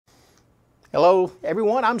Hello,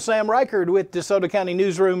 everyone. I'm Sam Reichard with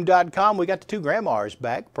DeSotoCountyNewsroom.com. We got the two GranMars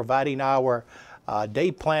back providing our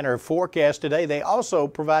day planner forecast today. They also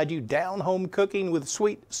provide you down-home cooking with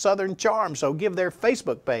sweet Southern charm. So give their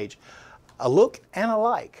Facebook page a look and a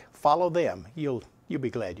like. Follow them. You'll be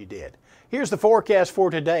glad you did. Here's the forecast for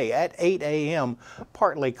today at 8 a.m.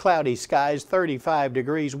 Partly cloudy skies, 35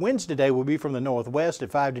 degrees. Winds today will be from the northwest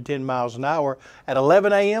at 5 to 10 miles an hour. At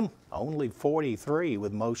 11 a.m., only 43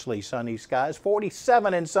 with mostly sunny skies,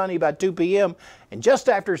 47 and sunny by 2 p.m. And just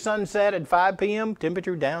after sunset at 5 p.m.,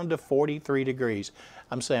 temperature down to 43 degrees.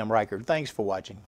 I'm Sam Reichard. Thanks for watching.